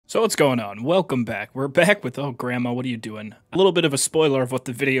So what's going on? Welcome back. We're back with, oh Grandma, what are you doing? A little bit of a spoiler of what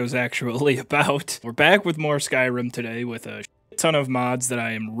the video is actually about. We're back with more Skyrim today with a ton of mods that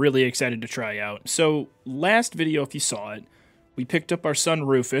I am really excited to try out. So last video, if you saw it, we picked up our son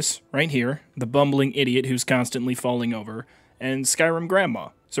Rufus, right here, the bumbling idiot who's constantly falling over, and Skyrim Grandma.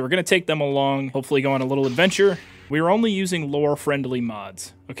 So we're going to take them along, hopefully go on a little adventure. We're only using lore-friendly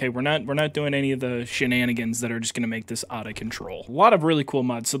mods. Okay, we're not doing any of the shenanigans that are just going to make this out of control. A lot of really cool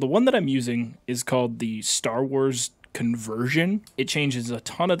mods. So the one that I'm using is called the Star Wars Conversion. It changes a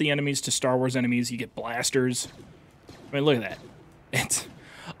ton of the enemies to Star Wars enemies. You get blasters. I mean, look at that. It's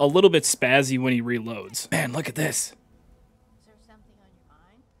a little bit spazzy when he reloads. Man, look at this. Is there something on your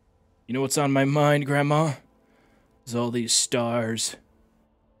mind? You know what's on my mind, Grandma? Is all these stars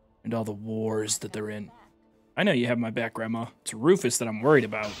and all the wars that they're in. I know you have my back, Grandma. It's Rufus that I'm worried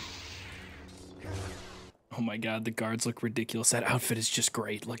about. Oh my god, the guards look ridiculous. That outfit is just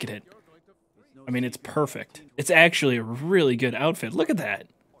great. Look at it. I mean, it's perfect. It's actually a really good outfit. Look at that.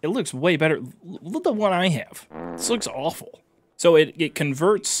 It looks way better. Look at the one I have. This looks awful. So it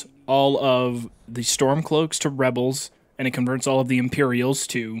converts all of the Stormcloaks to Rebels, and it converts all of the Imperials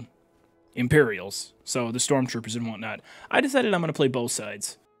to Imperials. So the Stormtroopers and whatnot. I decided I'm going to play both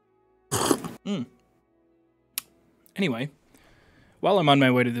sides. Anyway, while I'm on my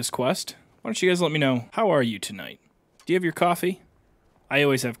way to this quest, why don't you guys let me know, how are you tonight? Do you have your coffee? I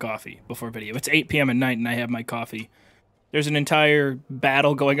always have coffee before video. It's 8 p.m. at night and I have my coffee. There's an entire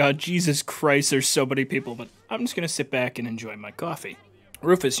battle going on. Jesus Christ, there's so many people, but I'm just going to sit back and enjoy my coffee.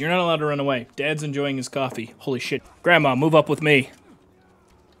 Rufus, you're not allowed to run away. Dad's enjoying his coffee. Holy shit. Grandma, move up with me.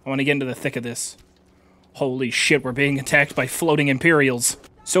 I want to get into the thick of this. Holy shit, we're being attacked by floating Imperials.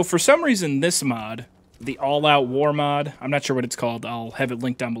 So for some reason, this mod, the all-out war mod, I'm not sure what it's called, I'll have it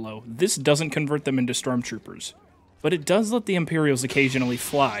linked down below. This doesn't convert them into stormtroopers, but it does let the Imperials occasionally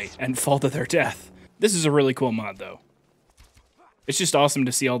fly and fall to their death. This is a really cool mod, though. It's just awesome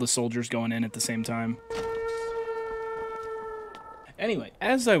to see all the soldiers going in at the same time. Anyway,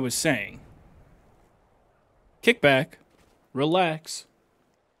 as I was saying, kick back, relax,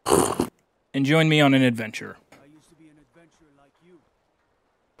 and join me on an adventure. I used to be an adventurer like you,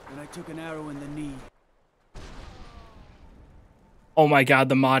 and I took an arrow in the knee. Oh my god,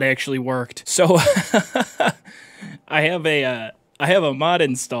 the mod actually worked. So I have a mod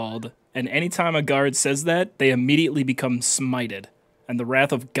installed, and anytime a guard says that, they immediately become smited, and the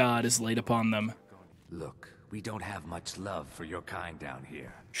wrath of God is laid upon them. Look, we don't have much love for your kind down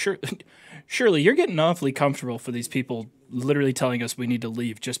here. Surely you're getting awfully comfortable for these people literally telling us we need to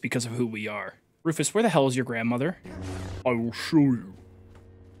leave just because of who we are. Rufus, where the hell is your grandmother? I will show you.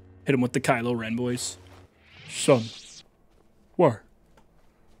 Hit him with the Kylo Ren voice. Son. Why?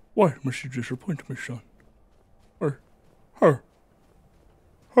 Why must you disappoint me, son?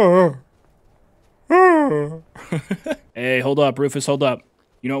 Hey, hold up, Rufus, hold up.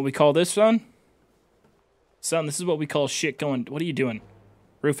 You know what we call this, son? Son, this is what we call shit going... What are you doing?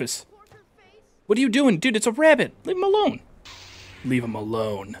 Rufus. What are you doing? Dude, it's a rabbit. Leave him alone. Leave him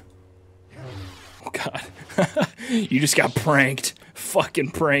alone. Oh, God. You just got pranked.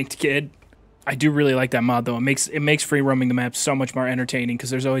 Fucking pranked, kid. I do really like that mod, though. It makes free roaming the map so much more entertaining, because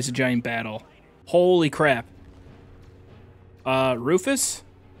there's always a giant battle. Holy crap. Rufus?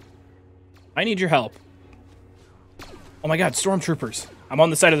 I need your help. Oh my god, stormtroopers. I'm on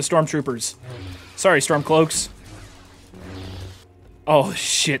the side of the stormtroopers. Sorry, Stormcloaks. Oh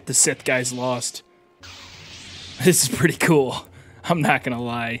shit, the Sith guy's lost. This is pretty cool. I'm not gonna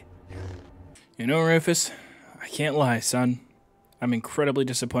lie. You know, Rufus, I can't lie, son. I'm incredibly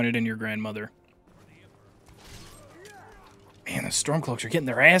disappointed in your grandmother. Man, the Stormcloaks are getting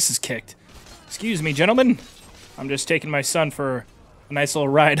their asses kicked. Excuse me, gentlemen. I'm just taking my son for a nice little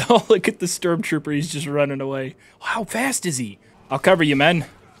ride. Oh, look at the Stormtrooper. He's just running away. How fast is he? I'll cover you, men.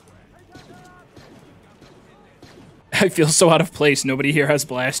 I feel so out of place. Nobody here has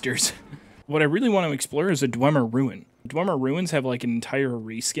blasters. What I really want to explore is a Dwemer Ruin. Dwemer Ruins have like an entire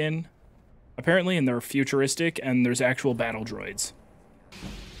reskin, apparently, and they're futuristic, and there's actual battle droids.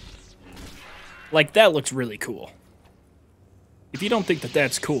 Like, that looks really cool. If you don't think that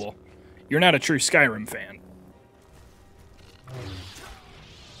that's cool, you're not a true Skyrim fan.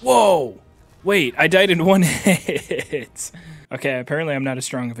 Whoa! Wait, I died in one hit. Okay, apparently I'm not as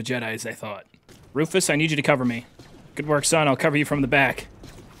strong of a Jedi as I thought. Rufus, I need you to cover me. Good work, son. I'll cover you from the back.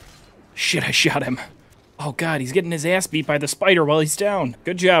 Shit, I shot him. Oh god, he's getting his ass beat by the spider while he's down.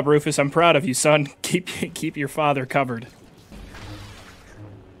 Good job, Rufus. I'm proud of you, son. Keep your father covered.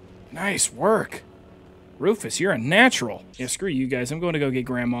 Nice work. Rufus, you're a natural. Yeah, screw you guys. I'm going to go get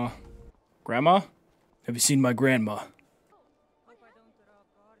Grandma. Grandma? Have you seen my grandma?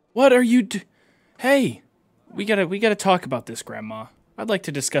 What are you Hey, we gotta talk about this, Grandma. I'd like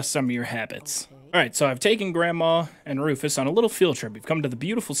to discuss some of your habits. Alright, so I've taken Grandma and Rufus on a little field trip. We've come to the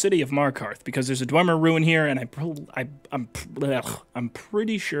beautiful city of Markarth because there's a Dwemer ruin here, and I'm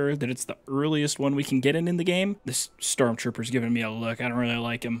pretty sure that it's the earliest one we can get in the game. This stormtrooper's giving me a look. I don't really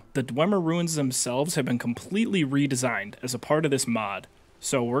like him. The Dwemer ruins themselves have been completely redesigned as a part of this mod.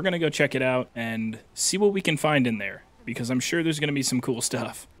 So we're gonna go check it out and see what we can find in there, because I'm sure there's gonna be some cool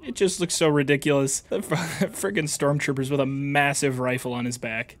stuff. It just looks so ridiculous. The friggin' stormtroopers with a massive rifle on his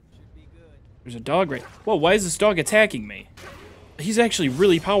back. There's a dog right... Whoa, why is this dog attacking me? He's actually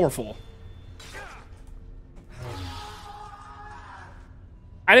really powerful.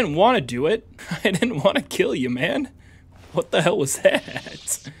 I didn't want to do it. I didn't want to kill you, man. What the hell was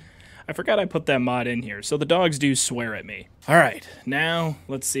that? I forgot I put that mod in here, so the dogs do swear at me. Alright, now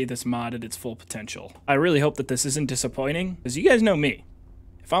let's see this mod at its full potential. I really hope that this isn't disappointing, because you guys know me.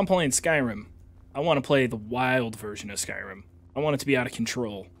 If I'm playing Skyrim, I want to play the wild version of Skyrim. I want it to be out of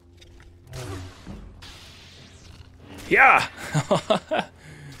control. Yeah!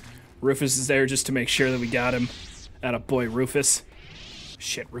 Rufus is there just to make sure that we got him. Atta boy, Rufus.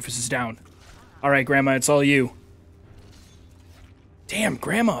 Shit, Rufus is down. Alright, Grandma, it's all you. Damn,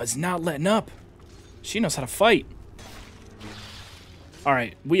 Grandma is not letting up. She knows how to fight.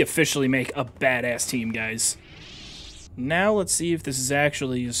 Alright, we officially make a badass team, guys. Now let's see if this is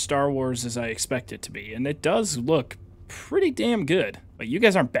actually as Star Wars as I expect it to be. And it does look pretty damn good. But you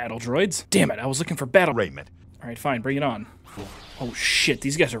guys aren't battle droids. Damn it, I was looking for battle raiment. Alright, fine, bring it on. Oh shit,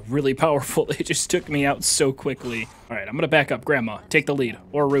 these guys are really powerful. They just took me out so quickly. Alright, I'm gonna back up. Grandma, take the lead.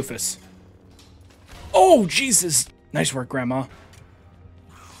 Or Rufus. Oh, Jesus! Nice work, Grandma.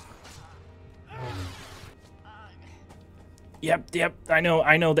 Yep, I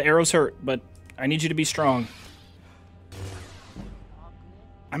know the arrows hurt, but I need you to be strong.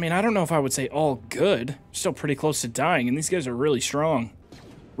 I mean, I don't know if I would say all good. Still pretty close to dying, and these guys are really strong.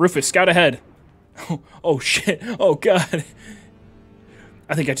 Rufus, scout ahead. Oh shit, oh god.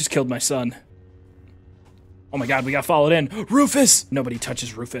 I think I just killed my son. Oh my god, we got followed in. Rufus! Nobody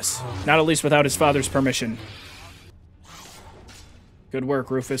touches Rufus. Not at least without his father's permission. Good work,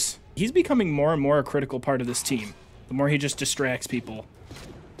 Rufus. He's becoming more and more a critical part of this team. The more he just distracts people.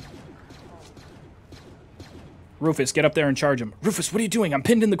 Rufus, get up there and charge him. Rufus, what are you doing? I'm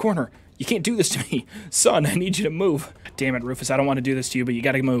pinned in the corner. You can't do this to me. Son, I need you to move. Damn it, Rufus, I don't want to do this to you, but you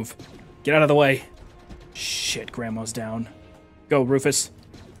gotta move. Get out of the way. Shit, Grandma's down. Go, Rufus.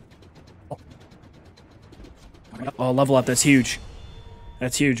 Oh, level up, that's huge.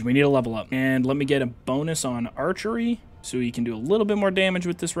 That's huge, we need a level up. And let me get a bonus on archery, so you can do a little bit more damage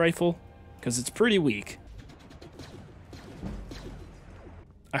with this rifle, because it's pretty weak.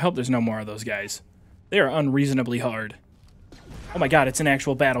 I hope there's no more of those guys. They are unreasonably hard. Oh my god, it's an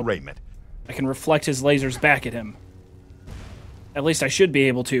actual battle. Raiment. I can reflect his lasers back at him. At least I should be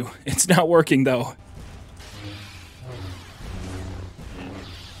able to. It's not working, though.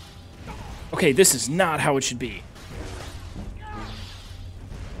 Okay, this is not how it should be.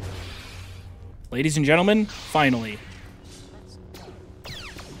 Ladies and gentlemen, finally.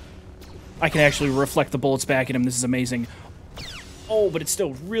 I can actually reflect the bullets back at him. This is amazing. Oh, but it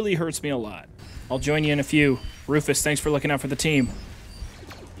still really hurts me a lot. I'll join you in a few. Rufus, thanks for looking out for the team.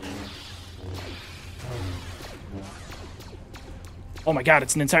 Oh my god,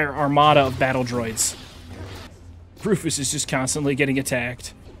 it's an entire armada of battle droids. Rufus is just constantly getting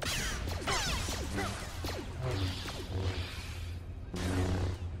attacked.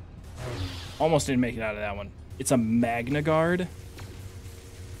 Almost didn't make it out of that one. It's a Magna Guard.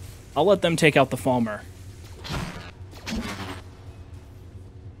 I'll let them take out the Falmer.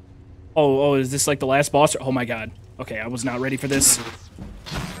 Oh, is this like the last boss? Oh my god. Okay, I was not ready for this.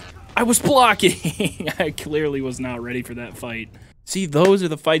 I was blocking! I clearly was not ready for that fight. See, those are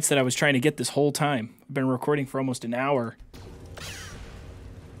the fights that I was trying to get this whole time. I've been recording for almost an hour.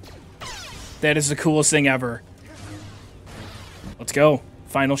 That is the coolest thing ever. Let's go.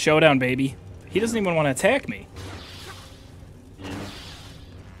 Final showdown, baby. He doesn't even want to attack me.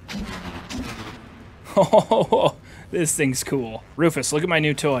 Oh, this thing's cool. Rufus, look at my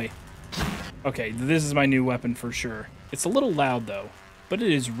new toy. Okay, this is my new weapon for sure. It's a little loud, though, but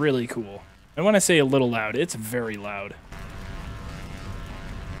it is really cool. And when I say a little loud, it's very loud.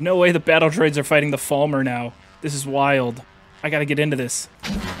 No way the battle droids are fighting the Falmer now. This is wild. I gotta get into this.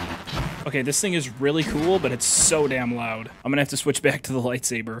 Okay, this thing is really cool, but it's so damn loud. I'm gonna have to switch back to the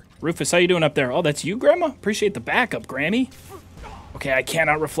lightsaber. Rufus, how you doing up there? Oh, that's you, Grandma? Appreciate the backup, Granny. Okay, I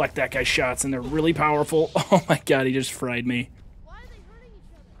cannot reflect that guy's shots, and they're really powerful. Oh my god, he just fried me. Why are they hurting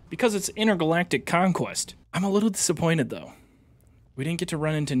each other? Because it's intergalactic conquest. I'm a little disappointed, though. We didn't get to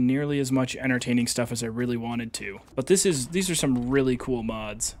run into nearly as much entertaining stuff as I really wanted to. But these are some really cool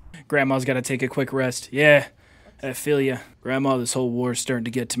mods. Grandma's got to take a quick rest. Yeah, I feel ya. Grandma, this whole war's starting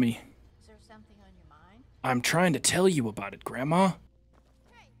to get to me. Is there something on your mind? I'm trying to tell you about it, Grandma.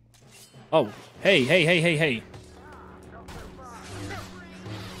 Oh, hey.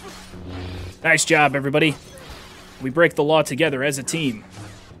 Nice job, everybody. We break the law together as a team.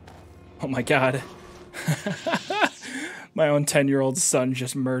 Oh my god. My own 10-year-old son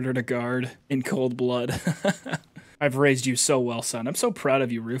just murdered a guard in cold blood. I've raised you so well, son. I'm so proud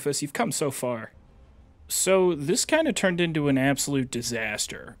of you, Rufus. You've come so far. So this kind of turned into an absolute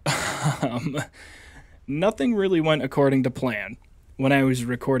disaster. Nothing really went according to plan when I was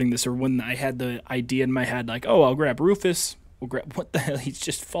recording this, or when I had the idea in my head, like, oh, I'll grab Rufus. What the hell? He's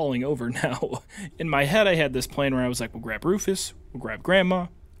just falling over now. In my head, I had this plan where I was like, we'll grab Rufus, we'll grab Grandma,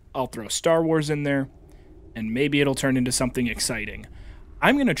 I'll throw Star Wars in there, and maybe it'll turn into something exciting.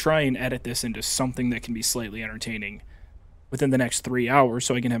 I'm going to try and edit this into something that can be slightly entertaining within the next 3 hours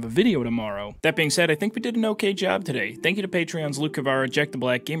so I can have a video tomorrow. That being said, I think we did an okay job today. Thank you to Patreons SeventhCavara,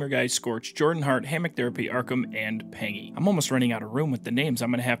 JacktheBlack, GamerGuy, Scorch, Jordan Hart, HammockTherapy, Arkham, and Pengy. I'm almost running out of room with the names.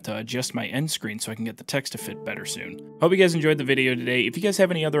 I'm going to have to adjust my end screen so I can get the text to fit better soon. Hope you guys enjoyed the video today. If you guys have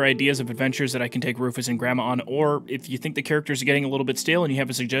any other ideas of adventures that I can take Rufus and Grandma on, or if you think the characters are getting a little bit stale and you have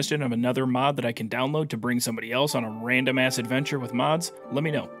a suggestion of another mod that I can download to bring somebody else on a random ass adventure with mods, let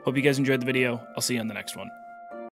me know. Hope you guys enjoyed the video. I'll see you on the next one.